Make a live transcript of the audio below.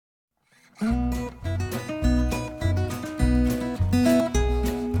So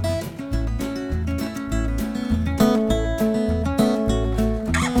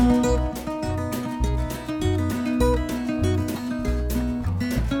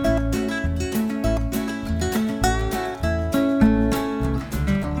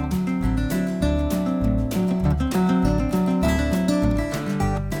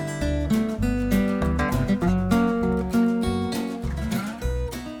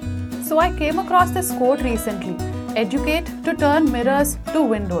I came across this quote recently: educate to turn mirrors to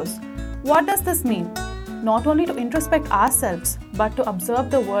windows. What does this mean? Not only to introspect ourselves, but to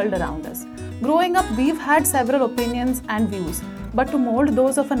observe the world around us. Growing up, we've had several opinions and views, but to mold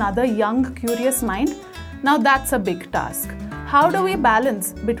those of another young, curious mind, now that's a big task. How do we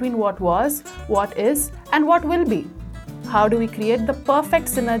balance between what was, what is, and what will be? How do we create the perfect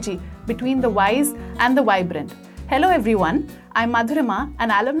synergy between the wise and the vibrant? Hello everyone, I'm Madhurima,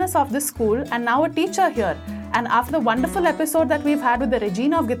 an alumnus of this school and now a teacher here. And after the wonderful episode that we've had with the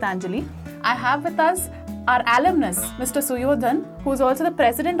Regina of Gitanjali, I have with us our alumnus, Mr. Suyodhan, who is also the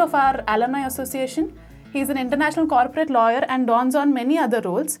president of our alumni association. He's an international corporate lawyer and dons on many other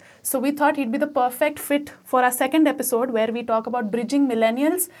roles. So we thought he'd be the perfect fit for our second episode where we talk about bridging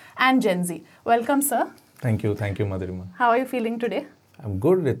millennials and Gen Z. Welcome, sir. Thank you, Madhurima. How are you feeling today? I'm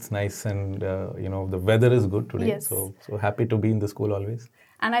good. It's nice, and the weather is good today. Yes. So happy to be in the school always.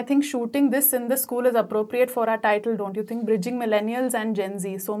 And I think shooting this in the school is appropriate for our title, don't you think? Bridging millennials and Gen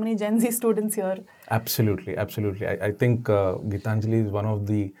Z. So many Gen Z students here. Absolutely. I think Gitanjali is one of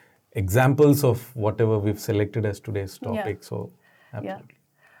the examples of whatever we've selected as today's topic. Yeah. So absolutely. Yeah.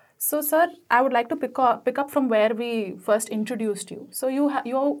 So, sir, I would like to pick up from where we first introduced you. So,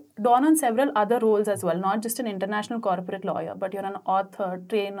 you're done on several other roles as well, not just an international corporate lawyer, but you're an author,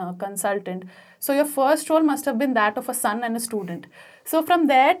 trainer, consultant. So, your first role must have been that of a son and a student. So, from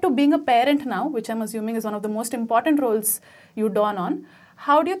there to being a parent now, which I'm assuming is one of the most important roles you don on,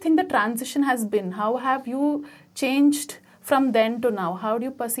 how do you think the transition has been? How have you changed from then to now? How do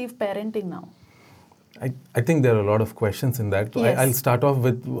you perceive parenting now? I think there are a lot of questions in that. Yes. I'll start off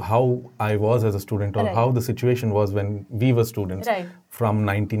with how I was as a student, or how the situation was when we were students. Right. From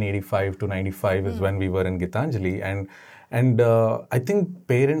 1985 to 95 is when we were in Gitanjali. And I think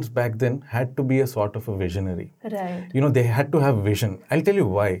parents back then had to be a sort of a visionary. Right. They had to have vision. I'll tell you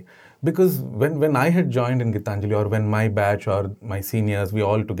why. Because when I had joined in Gitanjali, or when my batch or my seniors, we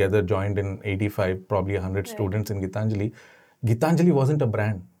all together joined in 85, probably 100 students in Gitanjali, Gitanjali wasn't a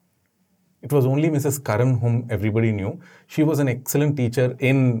brand. It was only Mrs. Karan whom everybody knew. She was an excellent teacher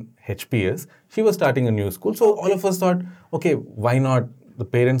in HPS. She was starting a new school. So all of us thought, okay, why not? The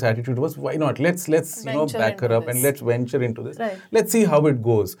parents' attitude was, why not? Let's back her up and let's venture into this. Right. Let's see how it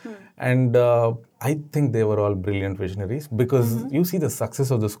goes. And I think they were all brilliant visionaries, because you see the success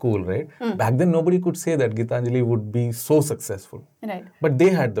of the school, right? Back then, nobody could say that Gitanjali would be so successful. Right. But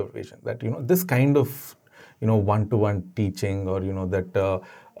they had the vision that, this kind of, one-to-one teaching, or, that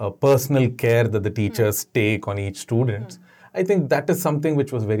personal care that the teachers take on each student. I think that is something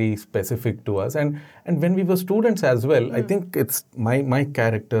which was very specific to us. And when we were students as well, I think it's my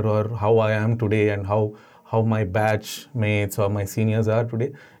character, or how I am today, and how my batch mates or my seniors are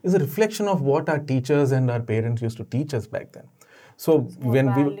today, is a reflection of what our teachers and our parents used to teach us back then. So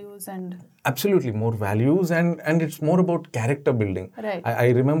values and... Absolutely, more values, and it's more about character building. Right. I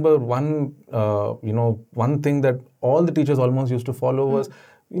remember one thing that all the teachers almost used to follow was,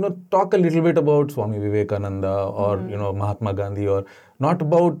 talk a little bit about Swami Vivekananda or, Mahatma Gandhi, or not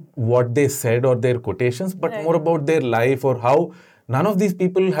about what they said or their quotations, but more about their life, or how none of these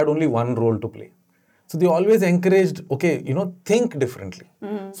people had only one role to play. So they always encouraged, think differently.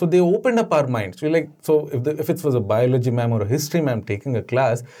 So they opened up our minds. So if it was a biology ma'am or a history ma'am taking a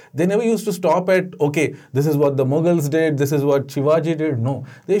class, they never used to stop at, okay, this is what the Mughals did, this is what Shivaji did. No,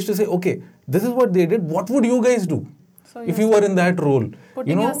 they used to say, okay, this is what they did. What would you guys do? So if you were in that role?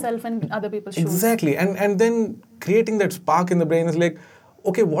 Putting yourself in other people's shoes. Exactly. And then creating that spark in the brain is like,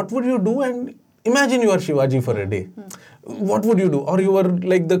 okay, what would you do? And imagine you are Shivaji for a day. What would you do? Or you were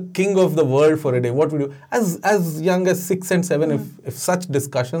like the king of the world for a day. What would you do? As young as 6 and 7, if such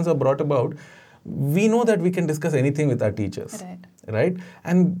discussions are brought about, we know that we can discuss anything with our teachers. Right?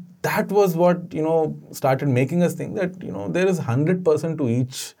 And that was what, started making us think that, there is 100% to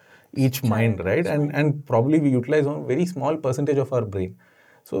each mind, right? And probably we utilize a very small percentage of our brain.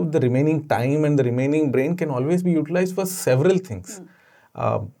 So the remaining time and the remaining brain can always be utilized for several things.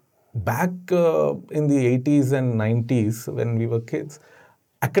 Back in the 80s and 90s, when we were kids,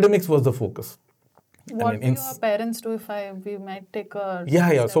 academics was the focus. What mean, do your parents do, if we might take a yeah.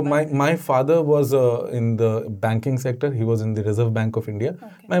 step So back? my father was in the banking sector. He was in the Reserve Bank of India.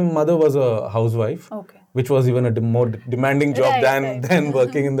 Okay. My mother was a housewife, Okay. which was even a more demanding job Right. than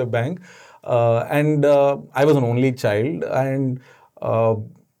working in the bank. And I was an only child, and uh,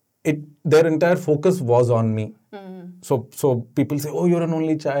 their entire focus was on me. So people say, oh, you're an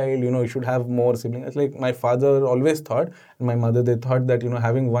only child, you should have more siblings. It's like my father always thought, and my mother, they thought that,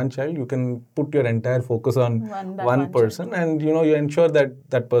 having one child, you can put your entire focus on one person, and, you ensure that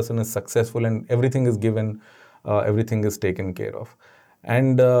that person is successful and everything is given, everything is taken care of.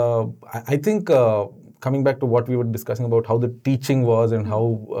 And I think coming back to what we were discussing about how the teaching was and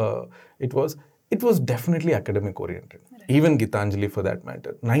how it was definitely academic oriented. Right. Even Gitanjali for that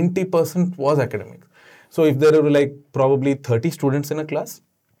matter. 90% was academics. So if there were like probably 30 students in a class,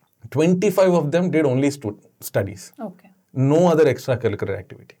 25 of them did only studies. Okay. No other extracurricular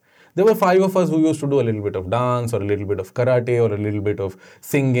activity. There were 5 of us who used to do a little bit of dance or a little bit of karate or a little bit of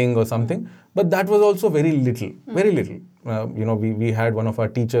singing or something. But that was also very little, very little. We had one of our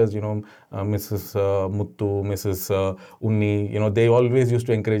teachers, Mrs. Muttu, Mrs. Unni, they always used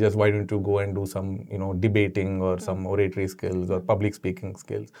to encourage us, why don't you go and do some, debating or some oratory skills or public speaking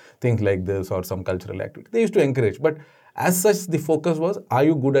skills, things like this, or some cultural activity. They used to encourage. But as such, the focus was, are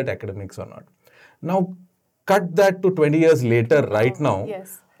you good at academics or not? Now, cut that to 20 years later, right now,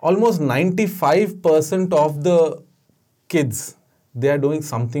 yes. Almost 95% of the kids, they are doing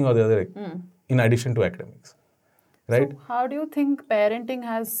something or the other in addition to academics. Right? So how do you think parenting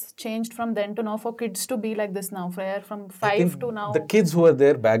has changed from then to now for kids to be like this now, from 5 to now? The kids who were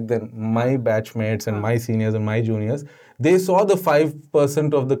there back then, my batchmates and my seniors and my juniors, they saw the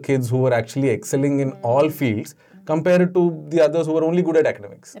 5% of the kids who were actually excelling in all fields compared to the others who were only good at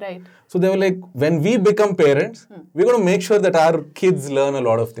academics. Right. So they were like, when we become parents, we're going to make sure that our kids learn a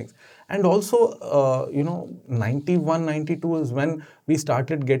lot of things. And also, 91, 92 is when we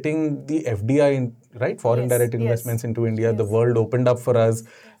started getting the FDI, right? Foreign direct investments into India. Yes. The world opened up for us.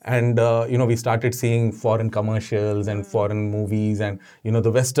 And, we started seeing foreign commercials and foreign movies and,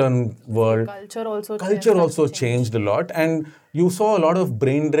 the Western world. The culture also changed a lot. And you saw a lot of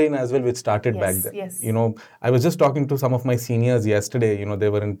brain drain as well, which started back then. Yes. I was just talking to some of my seniors yesterday. They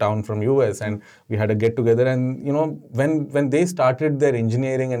were in town from US and we had a get together. And, when they started their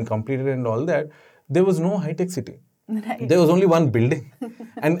engineering and completed and all that, there was no high-tech city. Right. There was only one building.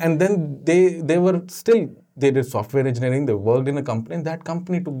 and then they were still, they did software engineering, they worked in a company, and that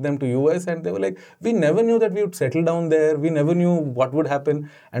company took them to US, and they were like, we never knew that we would settle down there, we never knew what would happen.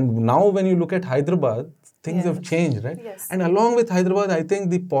 And now when you look at Hyderabad, things have changed, right? Yes. And along with Hyderabad, I think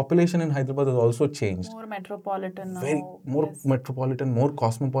the population in Hyderabad has also changed. More metropolitan now. More metropolitan, more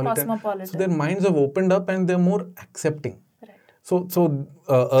cosmopolitan. So their minds have opened up and they're more accepting. So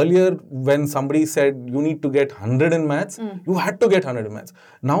earlier, when somebody said you need to get 100 in maths, you had to get 100 in maths.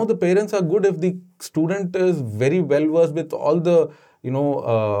 Now the parents are good if the student is very well versed with all the,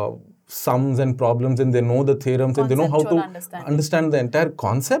 sums and problems, and they know the theorems and they know how to understand the entire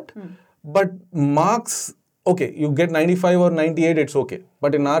concept. But marks, okay, you get 95 or 98, it's okay.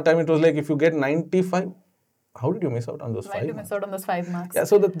 But in our time, it was like, if you get 95, how did you miss out on those 5 marks? Why did you miss out on those 5 marks? Yeah,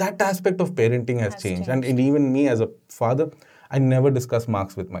 so that aspect of parenting has changed. And even me as a father, I never discuss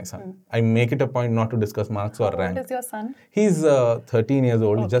marks with my son. I make it a point not to discuss marks or rank. How old is your son? He's 13 years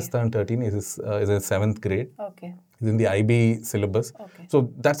old. He just turned 13. He's in 7th grade. Okay. He's in the IB syllabus. Okay.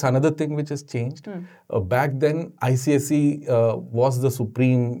 So that's another thing which has changed. Back then, ICSE was the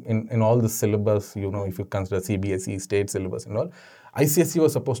supreme in all the syllabus, if you consider CBSE, state syllabus and all. ICSE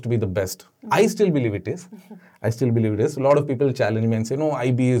was supposed to be the best. I still believe it is. A lot of people challenge me and say, no,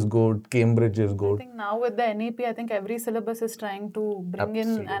 IB is good, Cambridge is good. I think now with the NEP, I think every syllabus is trying to bring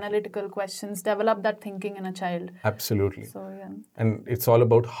in analytical questions, develop that thinking in a child. Absolutely. So, yeah. And it's all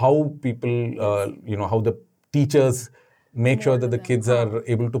about how people, how the teachers make sure that the kids are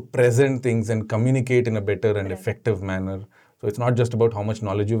able to present things and communicate in a better and effective manner. So it's not just about how much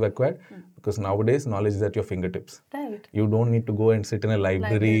knowledge you've acquired, because nowadays knowledge is at your fingertips. Right. You don't need to go and sit in a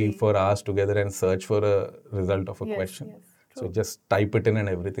library for hours together and search for a result of a question. Yes, so just type it in and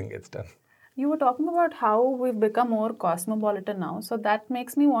everything gets done. You were talking about how we've become more cosmopolitan now. So that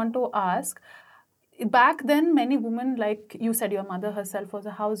makes me want to ask, back then, many women, like you said, your mother herself was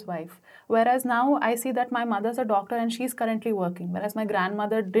a housewife. Whereas now I see that my mother's a doctor and she's currently working, whereas my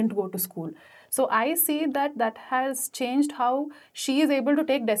grandmother didn't go to school. So I see that has changed how she is able to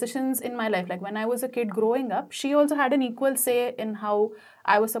take decisions in my life. Like when I was a kid growing up, she also had an equal say in how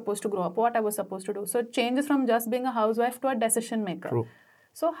I was supposed to grow up, what I was supposed to do. So it changes from just being a housewife to a decision maker. True.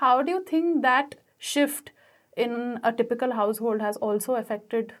 So how do you think that shift in a typical household has also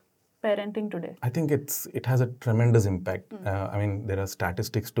affected parenting today? I think it has a tremendous impact. I mean, there are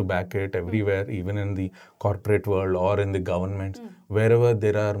statistics to back it everywhere, even in the corporate world or in the governments. Wherever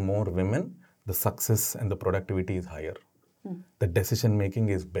there are more women, the success and the productivity is higher. The decision making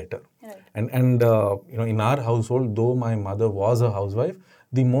is better. Right. And in our household, though my mother was a housewife,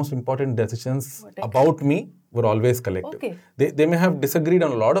 the most important decisions about me were always collective. Okay. They may have disagreed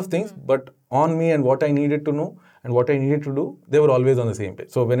on a lot of things, but on me and what I needed to know and what I needed to do, they were always on the same page.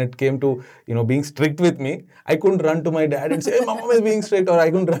 So when it came to being strict with me, I couldn't run to my dad and say, hey, my mom is being strict, or I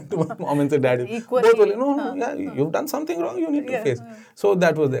couldn't run to my mom and say, dad is Equally, both were, no, yeah, you've done something wrong, you need to face. So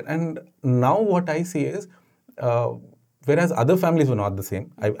that was it. And now what I see is, whereas other families were not the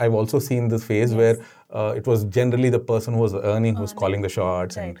same. I've also seen this phase where it was generally the person who was earning who's calling the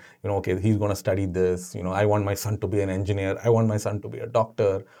shots, and okay, he's going to study this. I want my son to be an engineer. I want my son to be a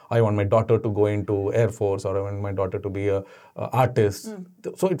doctor. I want my daughter to go into Air Force, or I want my daughter to be a artist.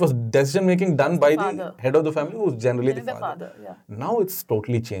 So it was decision making done by the head of the family, who's generally the father. Now it's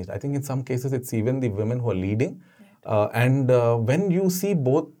totally changed. I think in some cases it's even the women who are leading. And when you see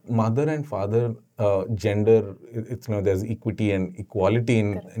both mother and father gender, there's equity and equality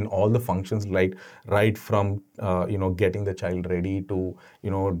in all the functions, right from getting the child ready to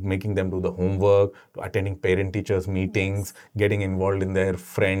making them do the homework, to attending parent teachers meetings, getting involved in their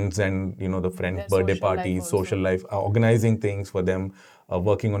friends and the friends' birthday parties, social life, organizing things for them,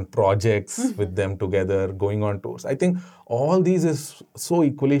 working on projects with them together, going on tours. I think all these is so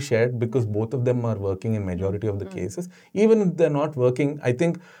equally shared because both of them are working in majority of the cases. Even if they're not working, I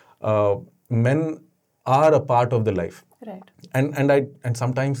think men are a part of the life. Right. And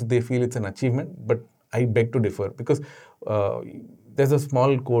sometimes they feel it's an achievement, but I beg to differ because there's a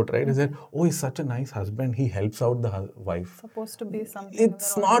small quote, right? He said, oh, he's such a nice husband. He helps out the wife. Supposed to be something.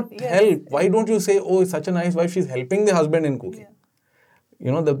 It's not help. Why don't you say, oh, he's such a nice wife. She's helping the husband in cooking.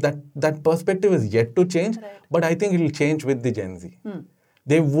 That perspective is yet to change, but I think it will change with the Gen Z.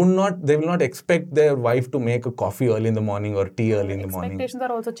 They will not expect their wife to make a coffee early in the morning or tea early in the morning. Expectations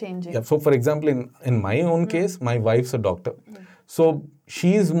are also changing. Yeah. So, for example, in my own case, my wife's a doctor. So,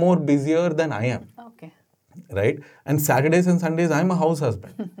 she is more busier than I am. Okay. Right? And Saturdays and Sundays, I'm a house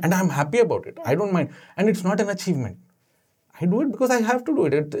husband. And I'm happy about it. I don't mind. And it's not an achievement. I do it because I have to do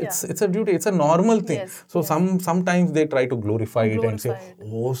it. It's a duty. It's a normal thing. So sometimes they try to glorify it and say,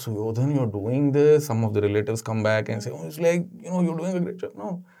 oh, Suyodhan, you're doing this. Some of the relatives come back and say, oh, it's like, you're doing a great job.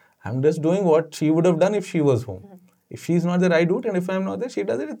 No, I'm just doing what she would have done if she was home. If she's not there, I do it. And if I'm not there, she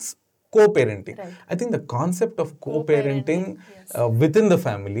does it. It's co-parenting. Right. I think the concept of co-parenting within the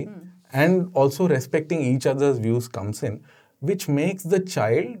family and also respecting each other's views comes in, which makes the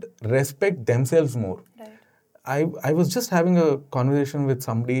child respect themselves more. Right. I was just having a conversation with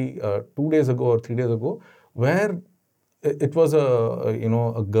somebody 2 days ago or 3 days ago where it was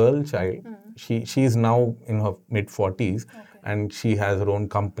a girl child. She is now in her mid-40s and she has her own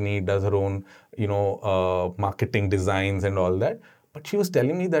company, does her own marketing designs and all that. But she was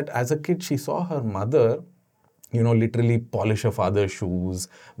telling me that as a kid she saw her mother literally polish her father's shoes,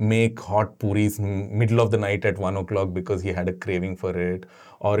 make hot puris middle of the night at 1 o'clock because he had a craving for it,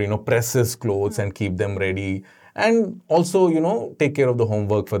 or, press his clothes and keep them ready. And also, take care of the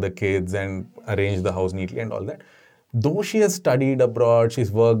homework for the kids and arrange the house neatly and all that. Though she has studied abroad,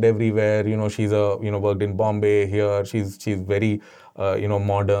 she's worked everywhere, she's worked in Bombay, here, she's very,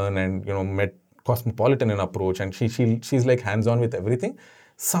 modern and, met cosmopolitan in approach, and she's like hands-on with everything.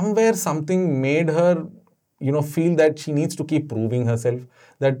 Somewhere something made her feel that she needs to keep proving herself,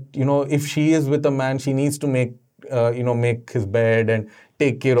 that, if she is with a man, she needs to make his bed and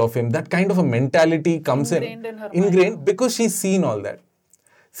take care of him. That kind of a mentality comes ingrained in her mind because she's seen all that.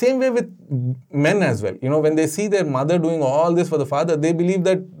 Same way with men as well. When they see their mother doing all this for the father, they believe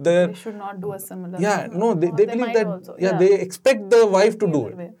that they should not do a similar. They believe that also. They expect the wife to do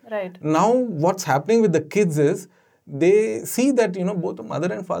it. Right. Now what's happening with the kids is, they see that both the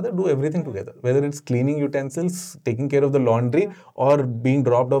mother and father do everything together, whether it's cleaning utensils, taking care of the laundry, or being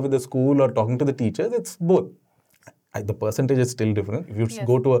dropped off at the school or talking to the teachers. It's both. The percentage is still different. If you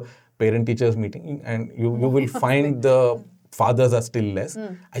go to a parent teachers meeting and you will find the fathers are still less.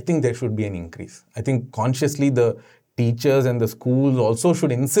 I think there should be an increase. I think consciously the teachers and the schools also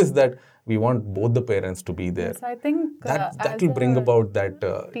should insist that we want both the parents to be there. Yes, I think that will bring about that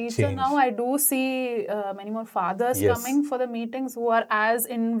teacher change. now, I do see many more fathers coming for the meetings who are as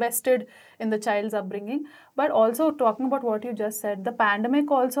invested in the child's upbringing. But also talking about what you just said, the pandemic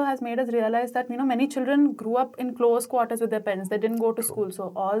also has made us realize that many children grew up in close quarters with their parents. They didn't go to school.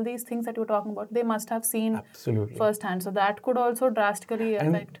 So all these things that you're talking about, they must have seen firsthand. So that could also drastically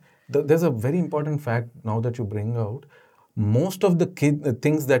affect. There's a very important fact now that you bring out. most of the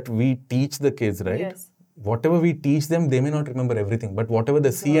things that we teach the kids, right? Yes. Whatever we teach them, they may not remember everything, but whatever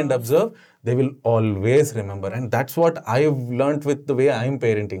they see and observe, they will always remember. And that's what I've learned with the way I'm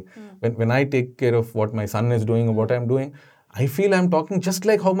parenting. When I take care of what my son is doing or what I'm doing, I feel I'm talking just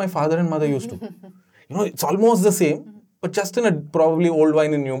like how my father and mother used to. It's almost the same, but just in a probably old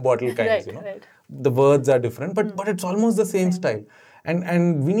wine in new bottle kinds, Right. The words are different, but it's almost the same style.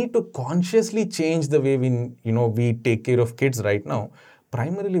 And we need to consciously change the way we take care of kids right now,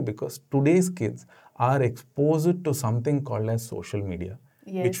 primarily because today's kids are exposed to something called as social media,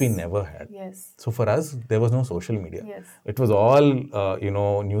 which we Yes. never had. Yes. So for us, there was no social media. Yes. It was all,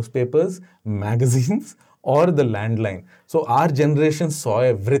 newspapers, magazines, or the landline. So our generation saw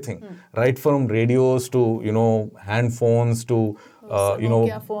everything, right from radios to, hand phones to,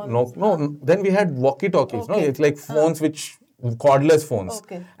 Nokia phones. then we had walkie-talkies. No, Okay. it's like phones which cordless phones.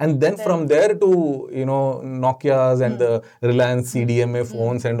 Okay. And then from there to, Nokias and the Reliance CDMA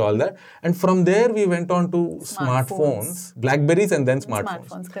phones and all that. And from there we went on to smartphones, Blackberries and then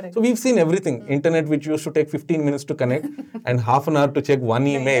smartphones. Correct. So we've seen everything. Internet, which used to take 15 minutes to connect and half an hour to check one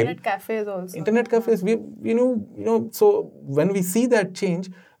The email. internet cafes also. Internet cafes, so when we see that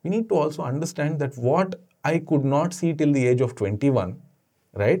change, we need to also understand that what I could not see till the age of 21,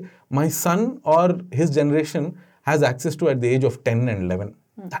 right? My son or his generation has access to at the age of 10 and 11.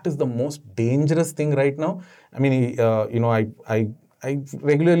 That is the most dangerous thing right now. I mean, I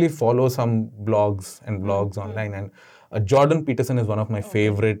regularly follow some blogs and blogs online, and Jordan Peterson is one of my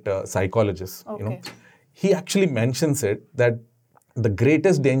favorite psychologists. Okay. He actually mentions it that the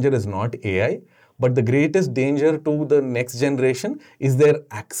greatest danger is not AI, but the greatest danger to the next generation is their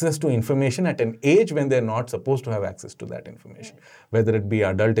access to information at an age when they're not supposed to have access to that information. Whether it be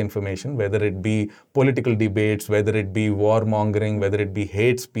adult information, whether it be political debates, whether it be warmongering, whether it be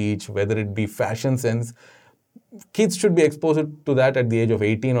hate speech, whether it be fashion sense. Kids should be exposed to that at the age of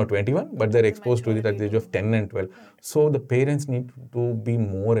 18 or 21, but they're exposed to it at the age of 10 and 12. So the parents need to be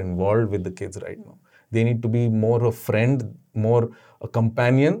more involved with the kids right now. They need to be more a friend, more a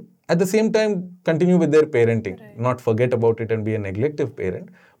companion. At the same time, continue with their parenting. Not forget about it and be a neglective parent,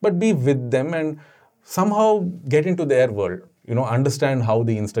 but be with them and somehow get into their world. Understand how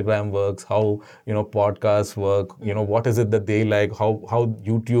the Instagram works, how, podcasts work, what is it that they like, how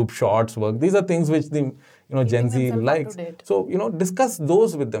YouTube shorts work. These are things which the, Gen Z themselves up likes. to date. So, discuss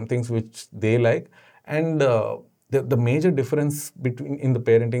those with them, things which they like. And the major difference in the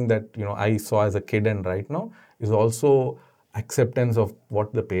parenting that, I saw as a kid and right now is also acceptance of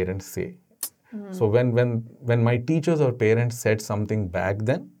what the parents say. So when my teachers or parents said something back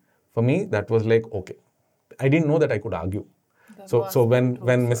then, for me, that was like, okay, I didn't know that I could argue. So when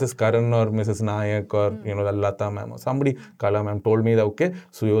Mrs. Karan or Mrs. Nayak or Lata ma'am or somebody, Kala ma'am told me that, okay,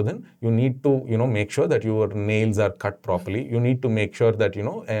 Suyodhan, you need to make sure that your nails are cut properly. You need to make sure that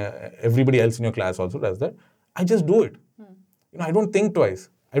everybody else in your class also does that. I just do it. I don't think twice.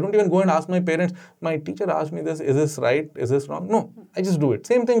 I don't even go and ask my parents. My teacher asked me this. Is this right? Is this wrong? No, I just do it.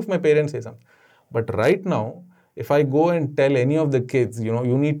 Same thing if my parents say something. But right now, if I go and tell any of the kids,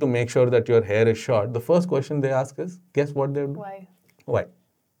 you need to make sure that your hair is short, the first question they ask is, guess what they do? Why? Why?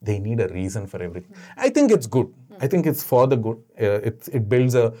 They need a reason for everything. I think it's good. I think it's for the good. It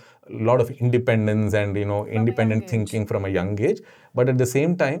builds a lot of independence and, independent thinking from a young age. But at the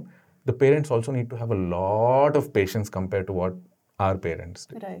same time, the parents also need to have a lot of patience compared to what our parents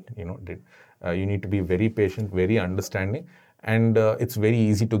did. Right. Did. You need to be very patient, very understanding. And it's very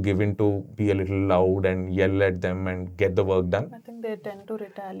easy to give in to be a little loud and yell at them and get the work done. I think they tend to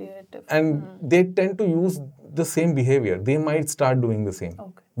retaliate. And they tend to use the same behavior. They might start doing the same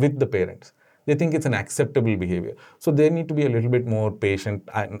with the parents. They think it's an acceptable behavior. So they need to be a little bit more patient.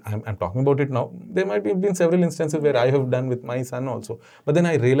 I'm talking about it now. There might have been several instances where I have done with my son also. But then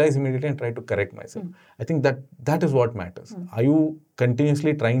I realize immediately and try to correct myself. I think that is what matters. Are you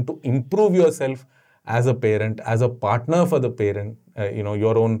continuously trying to improve yourself as a parent, as a partner for the parent,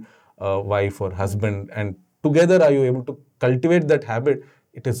 your own wife or husband, and together are you able to cultivate that habit?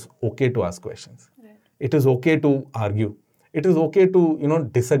 It is okay to ask questions. Right. It is okay to argue. It is okay to,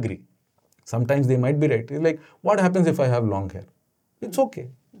 disagree. Sometimes they might be right. It's like, what happens if I have long hair? It's okay.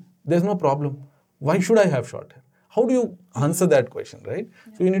 There's no problem. Why should I have short hair? How do you answer that question, right?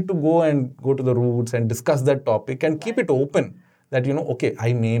 Yeah. So you need to go to the roots and discuss that topic and keep it open that, okay,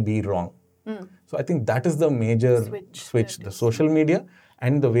 I may be wrong. So I think that is the major switch, the social media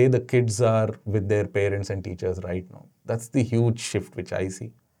and the way the kids are with their parents and teachers right now. That's the huge shift which I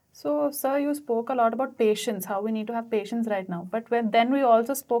see. So, sir, you spoke a lot about patience, how we need to have patience right now. But then we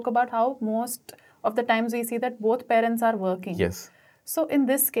also spoke about how most of the times we see that both parents are working. Yes. So in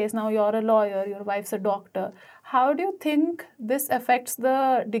this case, now you're a lawyer, your wife's a doctor. How do you think this affects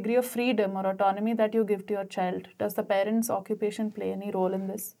the degree of freedom or autonomy that you give to your child? Does the parent's occupation play any role in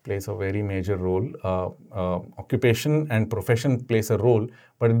this? Plays a very major role. Occupation and profession plays a role,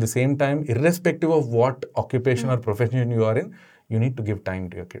 but at the same time, irrespective of what occupation or profession you are in, you need to give time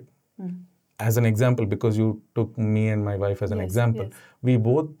to your kid. As an example, because you took me and my wife as an example, we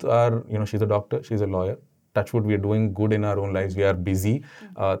both are, she's a doctor, she's a lawyer. Touch wood, we are doing good in our own lives. We are busy,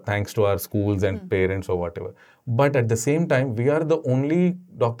 thanks to our schools and parents or whatever. But at the same time, we are the only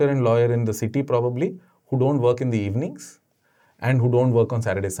doctor and lawyer in the city probably who don't work in the evenings and who don't work on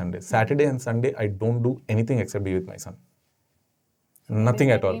Saturday, Sunday. Saturday and Sunday, I don't do anything except be with my son.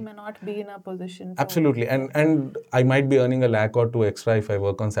 Nothing at all. He may not be in a position to... Absolutely. And I might be earning a lakh or two extra if I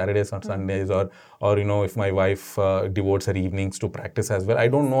work on Saturdays or Sundays, or if my wife devotes her evenings to practice as well. I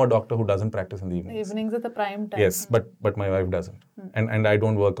don't know a doctor who doesn't practice in the evenings. Evenings are the prime time. Yes, but my wife doesn't. And I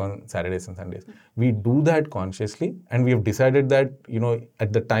don't work on Saturdays and Sundays. We do that consciously, and we have decided that,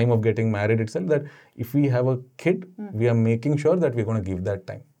 at the time of getting married itself, that if we have a kid, we are making sure that we're going to give that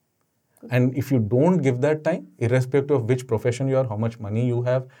time. And if you don't give that time, irrespective of which profession you are, how much money you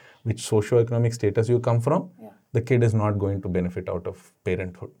have, which socio-economic status you come from, the kid is not going to benefit out of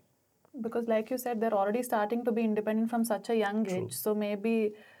parenthood. Because like you said, they're already starting to be independent from such a young age. So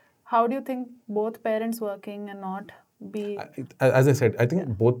maybe, how do you think both parents working and not be... As I said, I think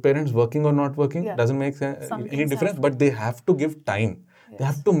both parents working or not working doesn't make any difference, but they have to give time. They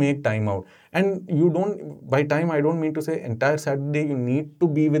have to make time out. And you don't, by time, I don't mean to say entire Saturday you need to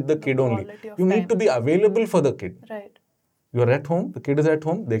be with the kid only. You need to be available for the kid. Right. You are at home, the kid is at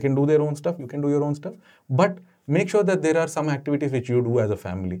home, they can do their own stuff, you can do your own stuff. But make sure that there are some activities which you do as a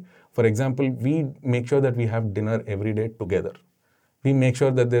family. For example, we make sure that we have dinner every day together. We make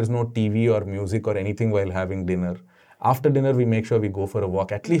sure that there's no TV or music or anything while having dinner. After dinner, we make sure we go for a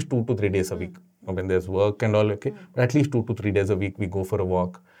walk at least 2 to 3 days a week. When there's work and all, okay, but at least 2 to 3 days a week, we go for a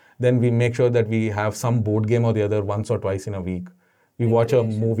walk. Then we make sure that we have some board game or the other once or twice in a week. We watch a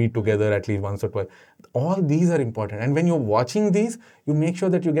movie together at least once or twice. All these are important. And when you're watching these, you make sure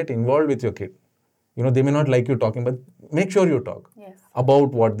that you get involved with your kid. They may not like you talking, but make sure you talk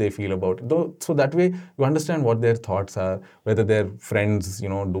about what they feel about it. So that way you understand what their thoughts are, whether their friends, do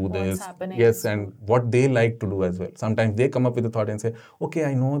What's this. happening. Yes, and what they like to do as well. Sometimes they come up with a thought and say, okay,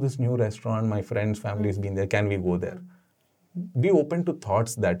 I know this new restaurant, my friend's family has been there, can we go there? Be open to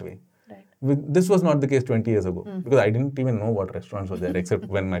thoughts that way. This was not the case 20 years ago, because I didn't even know what restaurants were there except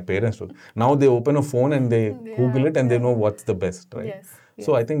when my parents told. Now they open a phone and they Google it and they know what's the best, right? Yes.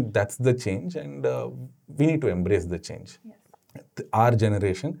 So I think that's the change, and we need to embrace the change. Our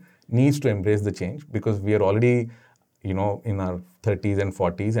generation needs to embrace the change, because we are already, in our 30s and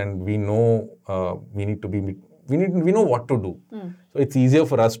 40s, and we know we know what to do. So it's easier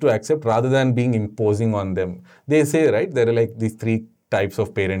for us to accept rather than being imposing on them. They say, right, there are like these 3 types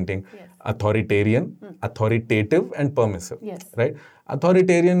of parenting: authoritarian, authoritative, and permissive. Right?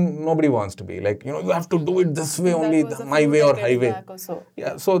 Authoritarian, nobody wants to be. Like, you have to do it this way only, my way or highway.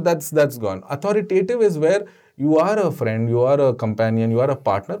 Yeah, so that's gone. Authoritative is where you are a friend, you are a companion, you are a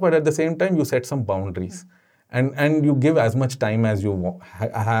partner, but at the same time you set some boundaries. And you give as much time as you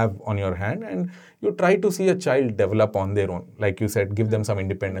have on your hand, and you try to see a child develop on their own. Like you said, give them some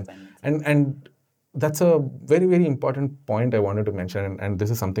independence. And that's a very, very important point I wanted to mention, and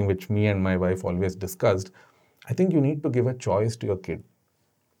this is something which me and my wife always discussed. I think you need to give a choice to your kid,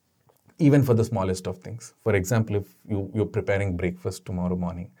 even for the smallest of things. For example, if you're preparing breakfast tomorrow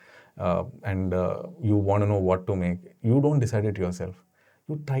morning, and you want to know what to make, you don't decide it yourself.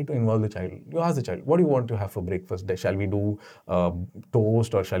 You try to involve the child. You ask the child, what do you want to have for breakfast? Shall we do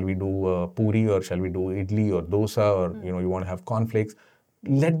toast, or shall we do puri, or shall we do idli or dosa, or you want to have cornflakes?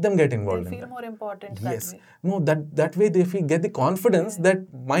 Let them get involved in that. They feel more important Yes. that way. No, that way they get the confidence that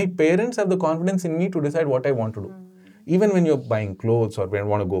my parents have the confidence in me to decide what I want to do. Even when you're buying clothes, or when you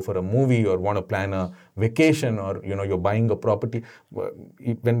want to go for a movie, or want to plan a vacation, or you're buying a property.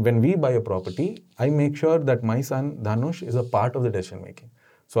 When we buy a property, I make sure that my son Dhanush is a part of the decision making.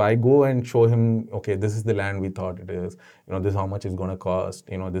 So I go and show him, okay, this is the land we thought it is. This is how much it's going to cost.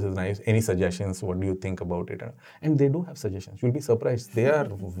 This is nice. Any suggestions? What do you think about it? And they do have suggestions. You'll be surprised. They are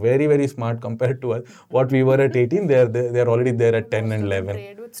very, very smart compared to us. What we were at 18, they're already there at 10 and 11.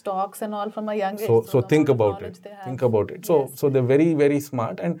 Trade with stocks and all from a young age. So think about it. Think about it. So they're very, very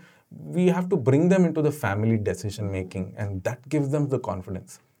smart, and we have to bring them into the family decision making, and that gives them the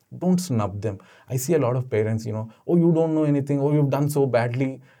confidence. Don't snub them. I see a lot of parents, oh, you don't know anything, oh, you've done so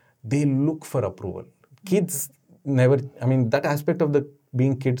badly. They look for approval. Kids never, that aspect of the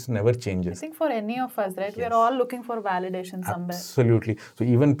being kids never I changes. think for any of us, right? We are all looking for validation somewhere. Absolutely. So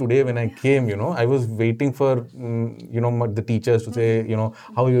even today when I came, I was waiting for, the teachers to say,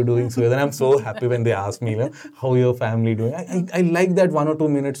 how are you doing? So then I'm so happy when they ask me, how your family doing? I like that 1 or 2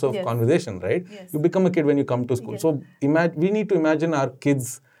 minutes of Yes. conversation, right? Yes. You become a kid when you come to school. Yes. So we need to imagine our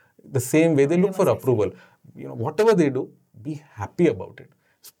kids the same way. They look for approval. Whatever they do, be happy about it.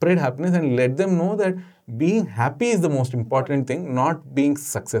 Spread happiness and let them know that being happy is the most important thing, not being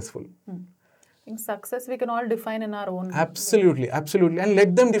successful. I think success we can all define in our own Absolutely, absolutely. And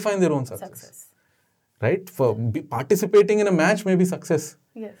let them define their own success. Right? For participating in a match may be success.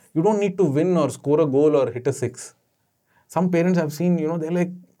 Yes. You don't need to win or score a goal or hit a six. Some parents I've seen, they're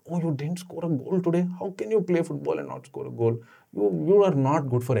like, oh, you didn't score a goal today. How can you play football and not score a goal? You are not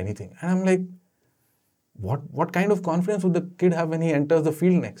good for anything. And I'm like, what kind of confidence would the kid have when he enters the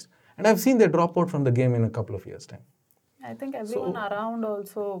field next? And I've seen they drop out from the game in a couple of years' time. I think everyone around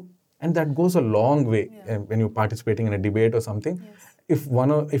also. And that goes a long way when you're participating in a debate or something. Yes.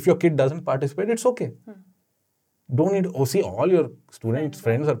 If your kid doesn't participate, it's okay. Don't need, see, all your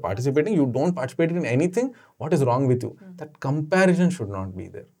friends are participating. You don't participate in anything. What is wrong with you? That comparison should not be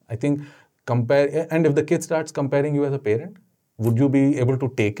there. I think and if the kid starts comparing you as a parent, would you be able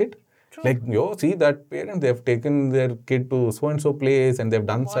to take it? True. Like, see that parent, they've taken their kid to so-and-so place and they've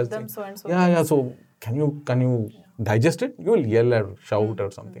done such things. Yeah. So can you digest it? You will yell or shout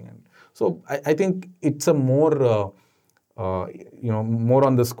or something. And so I think it's a more, more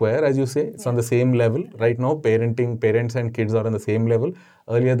on the square, as you say. It's on the same level. Right now, parents and kids are on the same level.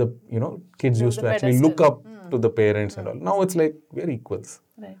 Earlier, kids used to actually look up to the parents and all. Now it's like we're equals.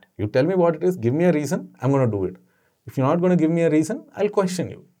 Right. You tell me what it is, give me a reason, I'm going to do it. If you're not going to give me a reason, I'll question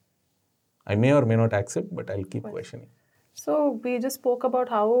you. I may or may not accept, but I'll keep questioning. So we just spoke about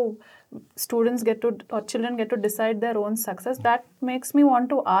how children get to decide their own success. That makes me want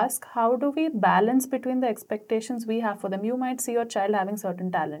to ask, how do we balance between the expectations we have for them? You might see your child having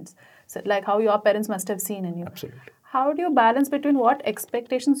certain talents, so like how your parents must have seen in you. Absolutely. How do you balance between what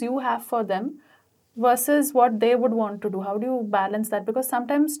expectations you have for them versus what they would want to do? How do you balance that? Because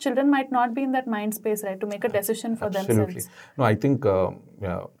sometimes children might not be in that mind space, right, to make a decision for themselves. No, I think,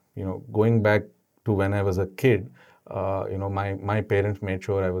 going back to when I was a kid, my parents made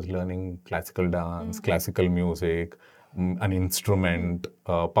sure I was learning classical dance, classical music, an instrument,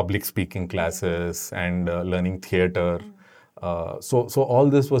 public speaking classes, and learning theatre. So all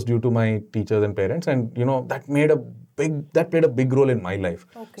this was due to my teachers and parents, and that played a big role in my life.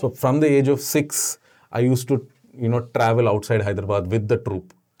 Okay. So from the age of 6, I used to travel outside Hyderabad with the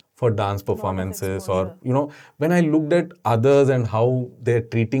troupe for dance performances, or when I looked at others and how they're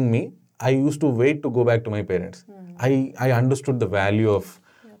treating me, I used to wait to go back to my parents. I understood the value of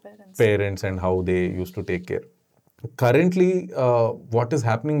parents and how they used to take care. Currently, what is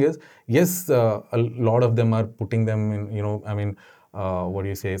happening is, yes, a lot of them are putting them in,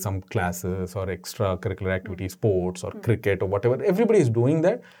 some classes or extracurricular activities, sports or cricket or whatever. Everybody is doing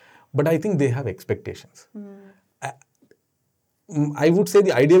that, but I think they have expectations. I would say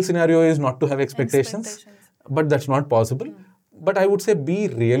the ideal scenario is not to have expectations. But that's not possible. But I would say be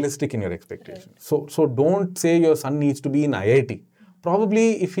realistic in your expectations. Right. So don't say your son needs to be in IIT.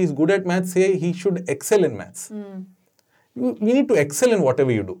 Probably if he's good at maths, say he should excel in maths. You need to excel in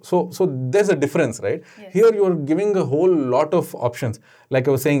whatever you do. So there's a difference, right? Yes. Here you are giving a whole lot of options. Like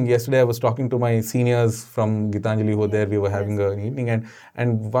I was saying yesterday, I was talking to my seniors from Gitanjali who were there. We were having an evening,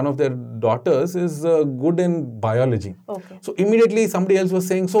 and one of their daughters is good in biology. Okay. So immediately somebody else was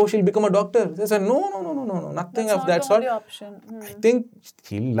saying, so she'll become a doctor. They said, no, nothing of that sort. Option. I think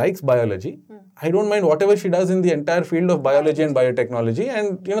she likes biology. I don't mind whatever she does in the entire field of biology and biotechnology,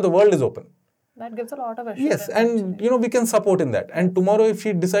 and the world is open. That gives a lot of assurance. Yes, and we can support in that. And tomorrow if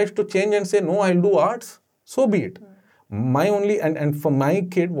she decides to change and say, no, I'll do arts, so be it. My only, and for my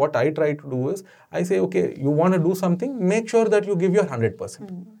kid, what I try to do is, I say, okay, you want to do something, make sure that you give your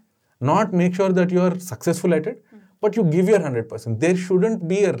 100%. Not make sure that you are successful at it, but you give your 100%. There shouldn't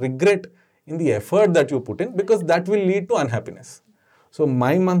be a regret in the effort that you put in, because that will lead to unhappiness. So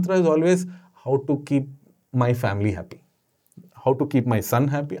my mantra is always how to keep my family happy. How to keep my son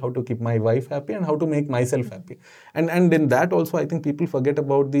happy, how to keep my wife happy, and how to make myself happy. And in that also, I think people forget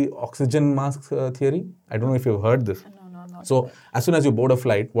about the oxygen mask theory. I don't know if you've heard this. No, not so yet. As soon as you board a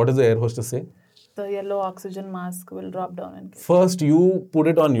flight, what does the air hostess say? The yellow oxygen mask will drop down. And first, you put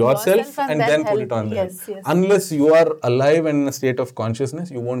it on yourself and then put it on them. Yes. Unless you are alive and in a state of consciousness,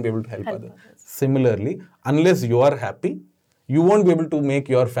 you won't be able to help others. Similarly, unless you are happy, you won't be able to make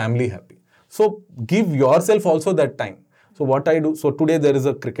your family happy. So give yourself also that time. So what I do, so today there is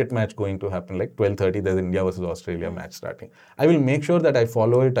a cricket match going to happen, like 12:30, there's India versus Australia match starting. I will make sure that I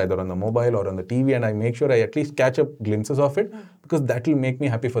follow it either on the mobile or on the TV, and I make sure I at least catch up glimpses of it, because that will make me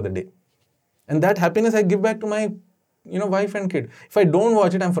happy for the day. And that happiness I give back to my wife and kid. If I don't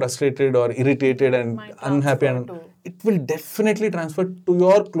watch it, I'm frustrated or irritated and unhappy, and it will definitely transfer to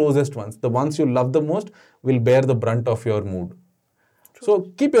your closest ones. The ones you love the most will bear the brunt of your mood. So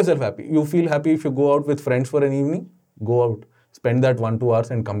keep yourself happy. You feel happy if you go out with friends for an evening, go out. Spend that 1-2 hours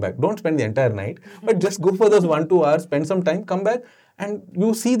and come back. Don't spend the entire night, but just go for those 1-2 hours, spend some time, come back, and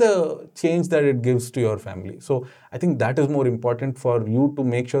you see the change that it gives to your family. So I think that is more important for you, to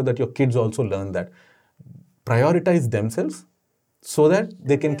make sure that your kids also learn that. Prioritize themselves so that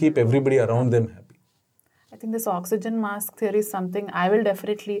they can keep everybody around them happy. I think this oxygen mask theory is something I will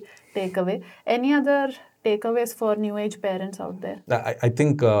definitely take away. Any other takeaways for new age parents out there? I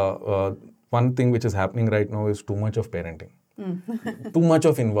think one thing which is happening right now is too much of parenting. Too much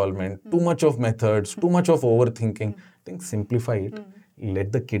of involvement, too much of methods, too much of overthinking. I think simplify it.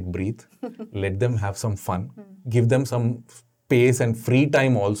 Let the kid breathe. Let them have some fun. Give them some space and free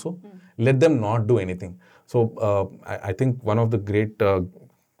time also. Let them not do anything. So I think one of the great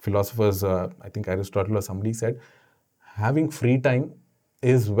philosophers, I think Aristotle or somebody said, having free time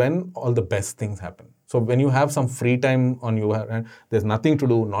is when all the best things happen. So when you have some free time on you and there's nothing to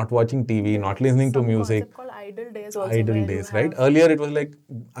do, not watching TV, not listening to music. It's called idle days also. Idle days, right? Earlier it was like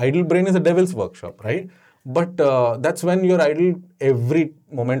idle brain is a devil's workshop, right? But that's when you're idle every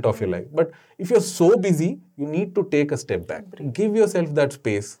moment of your life. But if you're so busy, you need to take a step back. Give yourself that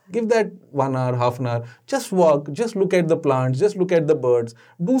space. Give that 1 hour, half an hour. Just walk, just look at the plants, just look at the birds.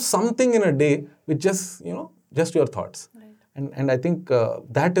 Do something in a day with just, just your thoughts. Right. And I think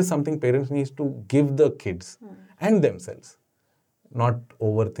that is something parents need to give the kids and themselves. Not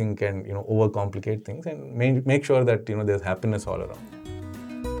overthink and, overcomplicate things, and make sure that, there's happiness all around.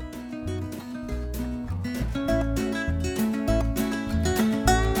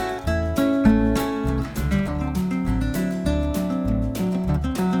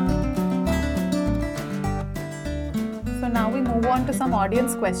 So now we move on to some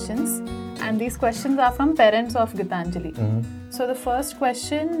audience questions, and these questions are from parents of Gitanjali. So the first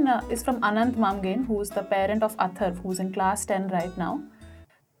question is from Anant Mamgen, who is the parent of Athar, who's in class 10 right now.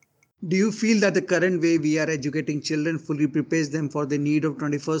 Do you feel that the current way we are educating children fully prepares them for the need of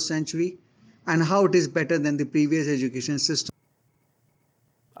 21st century, and how it is better than the previous education system?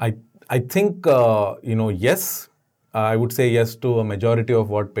 I think, yes. I would say yes to a majority of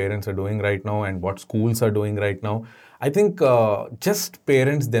what parents are doing right now and what schools are doing right now. I think just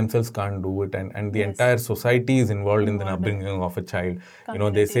parents themselves can't do it, and the entire society is involved in the upbringing of a child.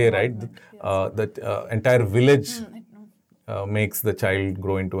 They say, right, that entire village makes the child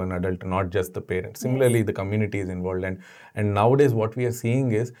grow into an adult, not just the parent. Similarly, the community is involved. And nowadays what we are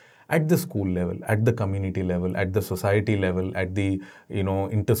seeing is, at the school level, at the community level, at the society level, at the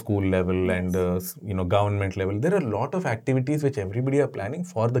inter-school level and government level, there are a lot of activities which everybody are planning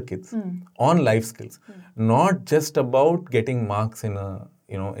for the kids on life skills, not just about getting marks in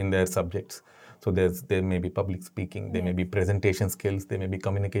in their subjects. So there may be public speaking, there may be presentation skills, there may be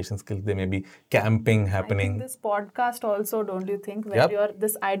communication skills, there may be camping happening. I think this podcast also, don't you think, where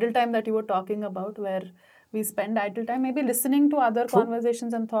this idle time that you were talking about, where we spend idle time, maybe listening to other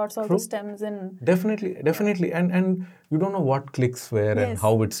conversations and thoughts also stems in. Definitely. And you don't know what clicks where and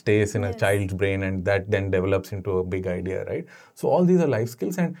how it stays in a child's brain, and that then develops into a big idea, right? So all these are life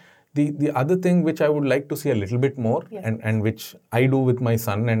skills. And the other thing which I would like to see a little bit more, and which I do with my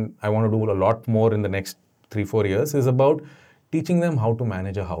son, and I want to do a lot more in the next 3-4 years, is about teaching them how to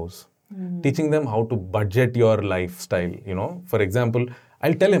manage a house. Teaching them how to budget your lifestyle. For example,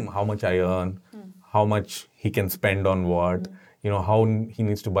 I'll tell him how much I earn, how much he can spend on what, how he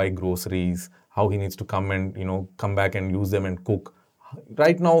needs to buy groceries, how he needs to come and, come back and use them and cook.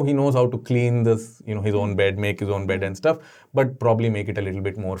 Right now, he knows how to clean this, his own bed, make his own bed and stuff, but probably make it a little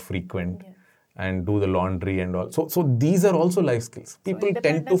bit more frequent and do the laundry and all. So these are also life skills. People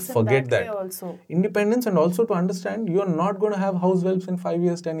tend to forget that. Independence, and also to understand you're not going to have househelps in 5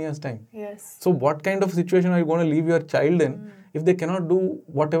 years, 10 years time. Yes. So what kind of situation are you going to leave your child in if they cannot do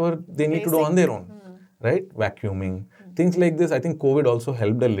whatever they need to do on their own? Right? Vacuuming, things like this. I think COVID also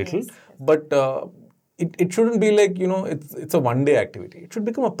helped a little, but it shouldn't be like, it's a one-day activity. It should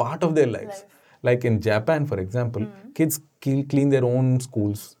become a part of their lives. Like in Japan, for example, kids clean their own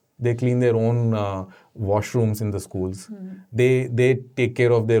schools. They clean their own washrooms in the schools. They take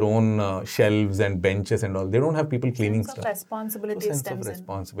care of their own shelves and benches and all. They don't have people cleaning Sense of stuff. responsibility Sense of stems in.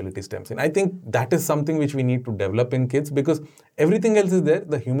 responsibility stems in. I think that is something which we need to develop in kids, because everything else is there.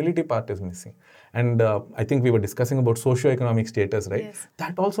 The humility part is missing. And I think we were discussing about socioeconomic status, right? Yes.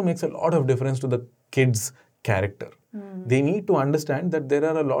 That also makes a lot of difference to the kids' character. They need to understand that there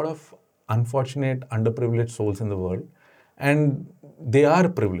are a lot of unfortunate, underprivileged souls in the world, and they are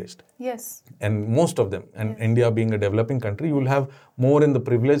privileged. Yes. And most of them, and India being a developing country, you will have more in the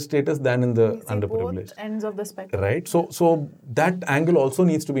privileged status than in the We see underprivileged. both ends of the spectrum. Right? So that angle also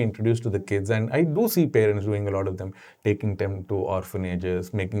needs to be introduced to the kids. And I do see parents doing a lot of them, taking them to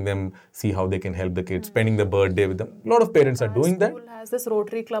orphanages, making them see how they can help the kids, spending the birthday with them. A lot of parents are doing that. School has this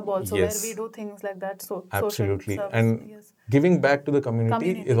Rotary Club also Yes. where we do things like that. So Absolutely. social service. And Yes. giving back to the community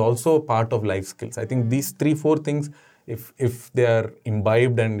Community, is also part of life skills. I think these 3-4 things, if they are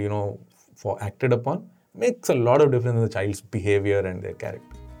imbibed and for acted upon, makes a lot of difference in the child's behavior and their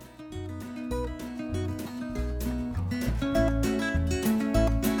character.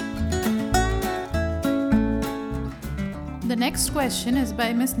 The next question is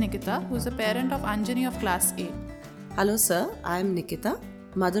by Miss Nikita, who is a parent of Anjani of class 8. Hello sir, I am Nikita,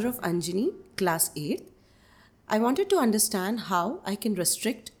 mother of Anjani, class 8. I wanted to understand how I can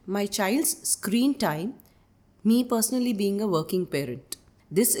restrict my child's screen time, me personally being a working parent.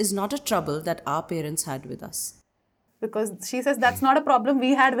 This is not a trouble that our parents had with us. Because she says that's not a problem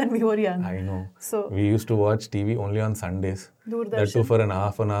we had when we were young. I know. So We used to watch TV only on Sundays. Doordarshan. That too for an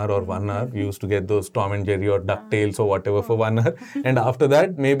half an hour or 1 hour. We used to get those Tom and Jerry or DuckTales or whatever for 1 hour. And after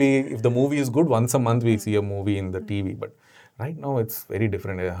that, maybe if the movie is good, once a month we see a movie in the TV. But right now it's very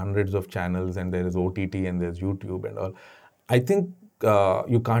different. There are hundreds of channels, and there is OTT and there's YouTube and all. I think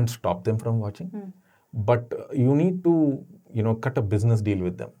you can't stop them from watching, but you need to, cut a business deal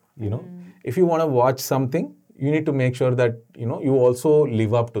with them. If you want to watch something, you need to make sure that, you also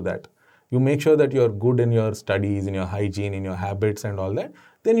live up to that. You make sure that you're good in your studies, in your hygiene, in your habits and all that,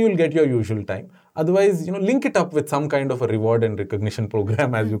 then you'll get your usual time. Otherwise, link it up with some kind of a reward and recognition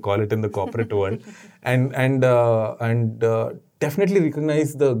program, as you call it in the corporate world, and definitely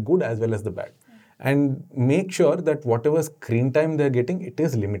recognize the good as well as the bad. And make sure that whatever screen time they're getting, it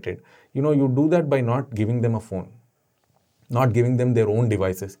is limited. You do that by not giving them a phone, not giving them their own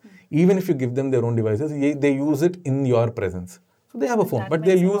devices. Even if you give them their own devices, they use it in your presence. So they have a phone, That but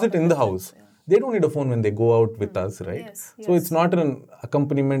they'll makes a use lot it of in the difference, house. They don't need a phone when they go out with us, right? Yes, So yes. it's not an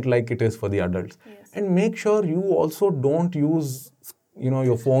accompaniment like it is for the adults. Yes. And make sure you also don't use,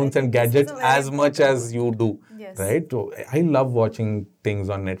 your phones and think this is gadgets a very as much as you do, Yes. right? So I love watching things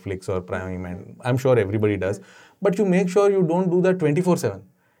on Netflix or Prime, and I'm sure everybody does. But you make sure you don't do that 24/7.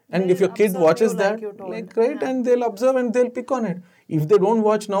 And if They'll your kid observe watches you that, like you told. right, Yeah. and they'll observe and they'll pick on it. If they don't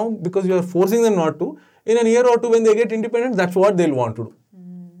watch now because you're forcing them not to, in a year or two when they get independent, that's what they'll want to do.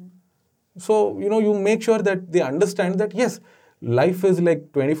 So, you make sure that they understand that, yes, life is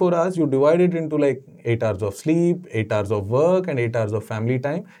like 24 hours. You divide it into like 8 hours of sleep, 8 hours of work, and 8 hours of family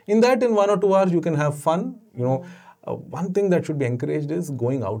time. In that, in 1 or 2 hours, you can have fun. One thing that should be encouraged is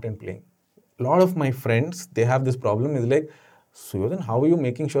going out and playing. A lot of my friends, they have this problem is like, Suyodhan, how are you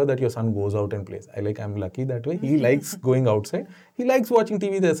making sure that your son goes out and plays? I'm lucky that way. He likes going outside. He likes watching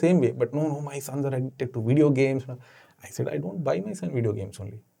TV the same way. But no, my sons are addicted to video games. I said, I don't buy my son video games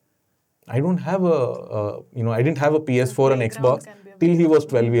only. I don't have I didn't have a PS4 and Xbox till he was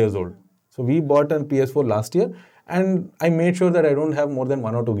 12 years old. So we bought a PS4 last year, and I made sure that I don't have more than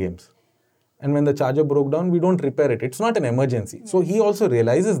 1 or 2 games. And when the charger broke down, we don't repair it. It's not an emergency. So he also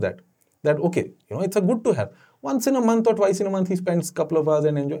realizes that okay, it's a good to have. Once in a month or twice in a month, he spends a couple of hours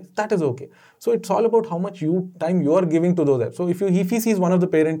and enjoys. That is okay. So it's all about how much time you are giving to those apps. So if he sees one of the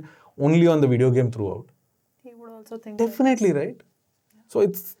parent only on the video game throughout, He would also think definitely, right? So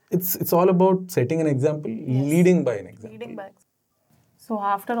it's all about setting an example, leading by an example. leading back. So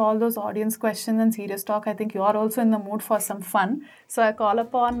after all those audience questions and serious talk, I think you are also in the mood for some fun. So I call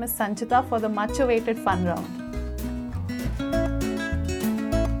upon Miss Sanchita for the much awaited fun round.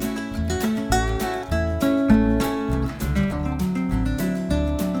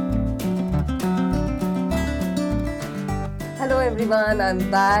 Hello everyone,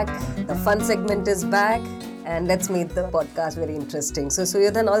 I'm back. The fun segment is back, and let's make the podcast very interesting. So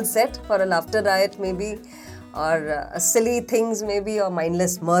Suyodhan, all set for a laughter riot maybe, or silly things maybe, or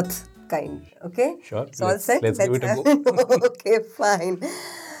mindless mirth kind, okay? Sure. So all set? Let's give it a go. Okay, fine.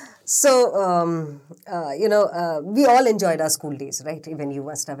 So, we all enjoyed our school days, right? Even you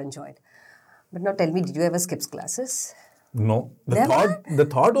must have enjoyed. But now tell me, did you ever skip classes? No, Never? the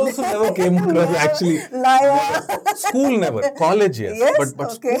thought also never came across actually. Liar. School never, college yes, Yes?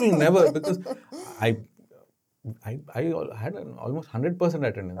 but Okay. school never, because I I had an almost 100%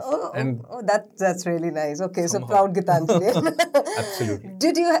 attendance, and That's really nice. Okay, so somehow- proud Gitanjali. Absolutely.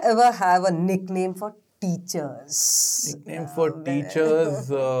 Did you ever have a nickname for teachers? Nickname for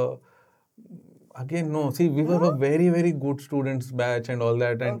teachers. Again, no. See, we were a very, very good students batch and all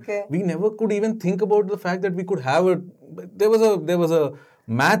that, and Okay. we never could even think about the fact that we could have a. There was a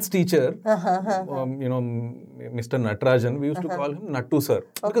maths teacher, Mr. Natarajan. We used to call him Nattu sir,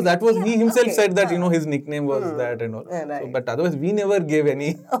 because that was he himself Okay. said that his nickname was that and all. Yeah, right. So, but otherwise, we never gave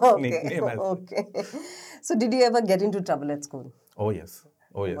any Okay. nickname as. Okay. So did you ever get into trouble at school? Oh yes.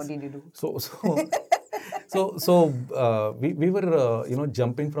 Oh yes. What did you do? We were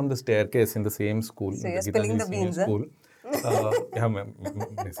jumping from the staircase in the same school. So in you're spilling the Gitanjali Senior beans, huh? School.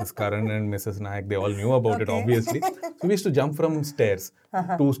 Mrs. Karan and Mrs. Nayak, they all knew about it, obviously. So we used to jump from stairs,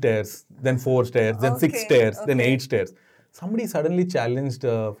 2 stairs, then 4 stairs, then 6 Okay, stairs, then okay. 8 stairs. Somebody suddenly challenged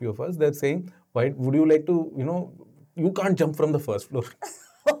a few of us. They're saying, "Why would you like to? You can't jump from the first floor."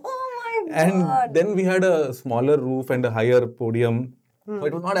 Oh my And God. then we had a smaller roof and a higher podium. So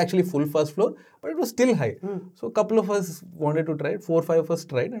it was not actually full first floor, but it was still high. So a couple of us wanted to try it. 4 or 5 of us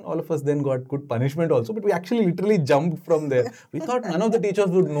tried, and all of us then got good punishment also. But we actually literally jumped from there. We thought none of the teachers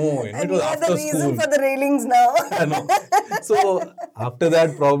would know. It And was you are the after reason school. for the railings now. I know. So after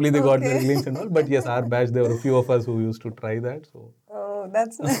that, probably they got the railings and all. But yes, our batch, there were a few of us who used to try that. So Oh,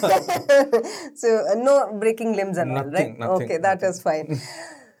 that's so no breaking limbs and all, right? Nothing, Okay, that is fine.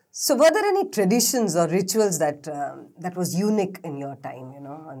 So, were there any traditions or rituals that that was unique in your time,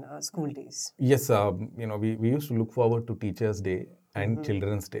 on school days? yes, we used to look forward to Teachers' Day and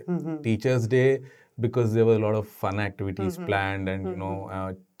Children's Day. Teachers' Day because there were a lot of fun activities planned, and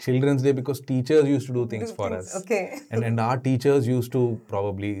Children's Day because teachers used to do things for us. Okay. And our teachers used to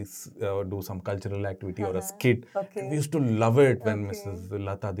probably do some cultural activity or a skit. Okay. And we used to love it when Mrs.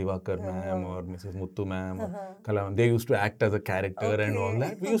 Lata Divakar ma'am or Mrs. Muttu ma'am or Kala ma'am, they used to act as a character and all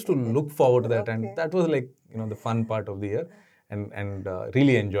that. We used to look forward to that, and that was like the fun part of the year, and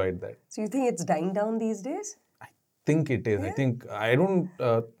really enjoyed that. So, you think it's dying down these days? I think it is. I think I don't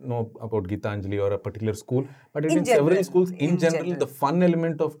know about Gitanjali or a particular school, but In in several general. schools, in general, the fun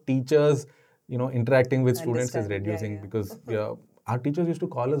element of teachers, interacting with students is Understand. Yeah, reducing yeah. because our teachers used to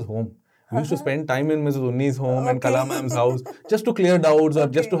call us home. We used to spend time in Mrs. Unni's home and Kala ma'am's house just to clear doubts or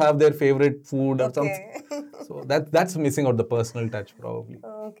just to have their favorite food or something. So that's missing out, the personal touch probably.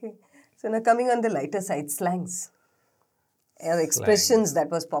 Okay. So, now coming on the lighter side, slangs. Or expressions that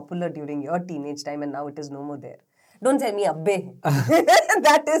was popular during your teenage time and now it is no more there. Don't tell me abbe.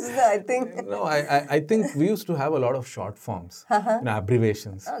 That is, I think. No, I think we used to have a lot of short forms,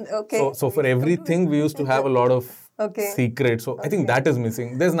 abbreviations. Okay. So for everything, we used to have a lot of secrets. So I think that is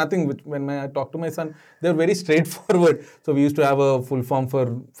missing. There's nothing which, when I talk to my son, they're very straightforward. So we used to have a full form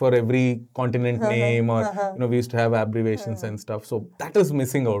for every continent name, or we used to have abbreviations and stuff. So that is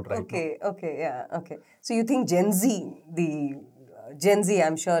missing out right now. Okay, yeah, okay. So you think Gen Z,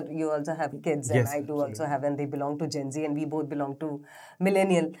 I'm sure you also have kids, and Yes, I do also have, and they belong to Gen Z, and we both belong to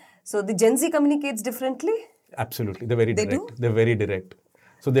Millennial. So the Gen Z communicates differently? Absolutely, they're very They direct. do? They're very direct.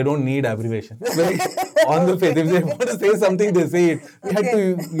 So they don't need abbreviation. They're very on the face. If they want to say something, they say it. We had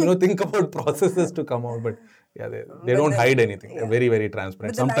to, think about processes to come out. But yeah, they don't hide anything. They're very, very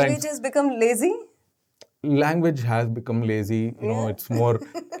transparent. But the language has become lazy? Language has become lazy. It's more,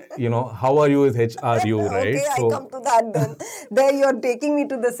 how are you is HRU, right? Okay, I come to that then. There you're taking me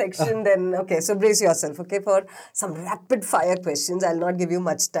to the section then. Okay, so brace yourself, okay, for some rapid fire questions. I'll not give you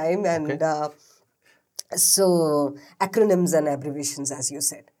much time. And so, acronyms and abbreviations, as you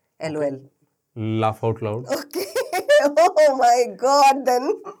said. LOL. Laugh out loud. Okay. Oh my God,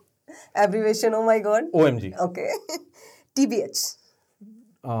 then. Abbreviation, oh my God. OMG. Okay. TBH.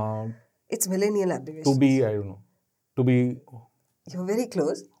 It's millennial abbreviation. To be, I don't know. To be, You're very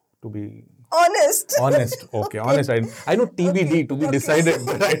close. to be Honest. honest. Okay, honest. I know TBD, to be decided,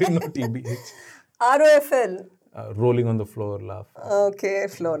 but I didn't know TBH. ROFL. Rolling on the floor, laugh. Okay,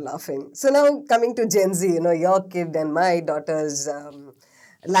 floor laughing. So now coming to Gen Z, your kid and my daughter's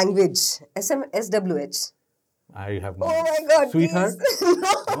language, SWH. I have no. Oh my God, Sweetheart? please.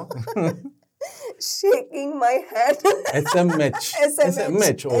 No. Shaking my head. SMH.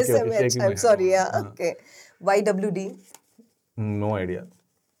 SMH. Okay, SMH. shaking my I'm head. sorry, yeah. Okay. YWD. No idea.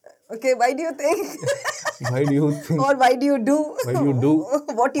 Okay, why do you think? Why do you think? Or why do you do? Why do you do? What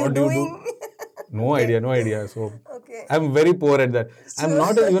you What do you doing? No idea. So Okay. I'm very poor at that. I'm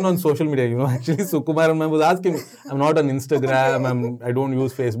not even on social media. Actually, Sukumar was asking me. I'm not on Instagram. I don't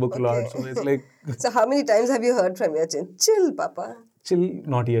use Facebook a lot. So it's like, So how many times have you heard from your chin? Chill, Papa. chill.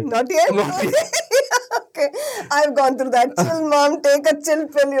 Not yet. Not yet? Not yet. Okay. I've gone through that. Chill, mom. Take a chill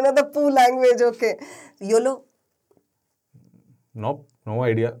pill. The poo language. Okay. YOLO. Nope. No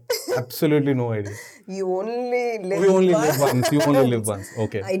idea. Absolutely no idea. You only live We only live once. You only live once.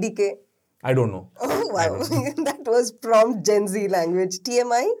 Okay. IDK. I don't know. Oh, wow. That was prompt Gen Z language.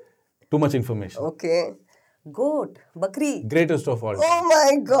 TMI? Too much information. Okay. Goat. Bakri. Greatest of all. Oh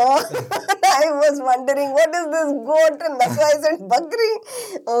my God. I was wondering what is this goat, and that's why I said Bakri.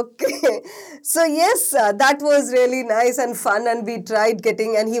 Okay. So yes, that was really nice and fun, and we tried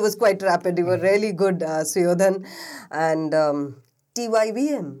getting, and he was quite rapid. You were really good, Suyodhan. And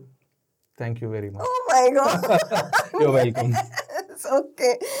TYVM. Thank you very much. Oh my God. You're welcome. Yes,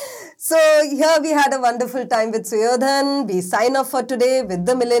 okay. So here we had a wonderful time with Suyodhan. We sign off for today with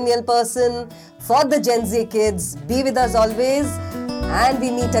the millennial person for the Gen Z kids. Be with us always, and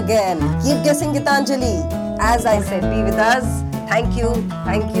we meet again. Keep guessing Gitanjali. As I said, be with us. Thank you.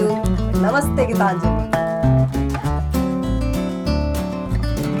 Namaste Gitanjali.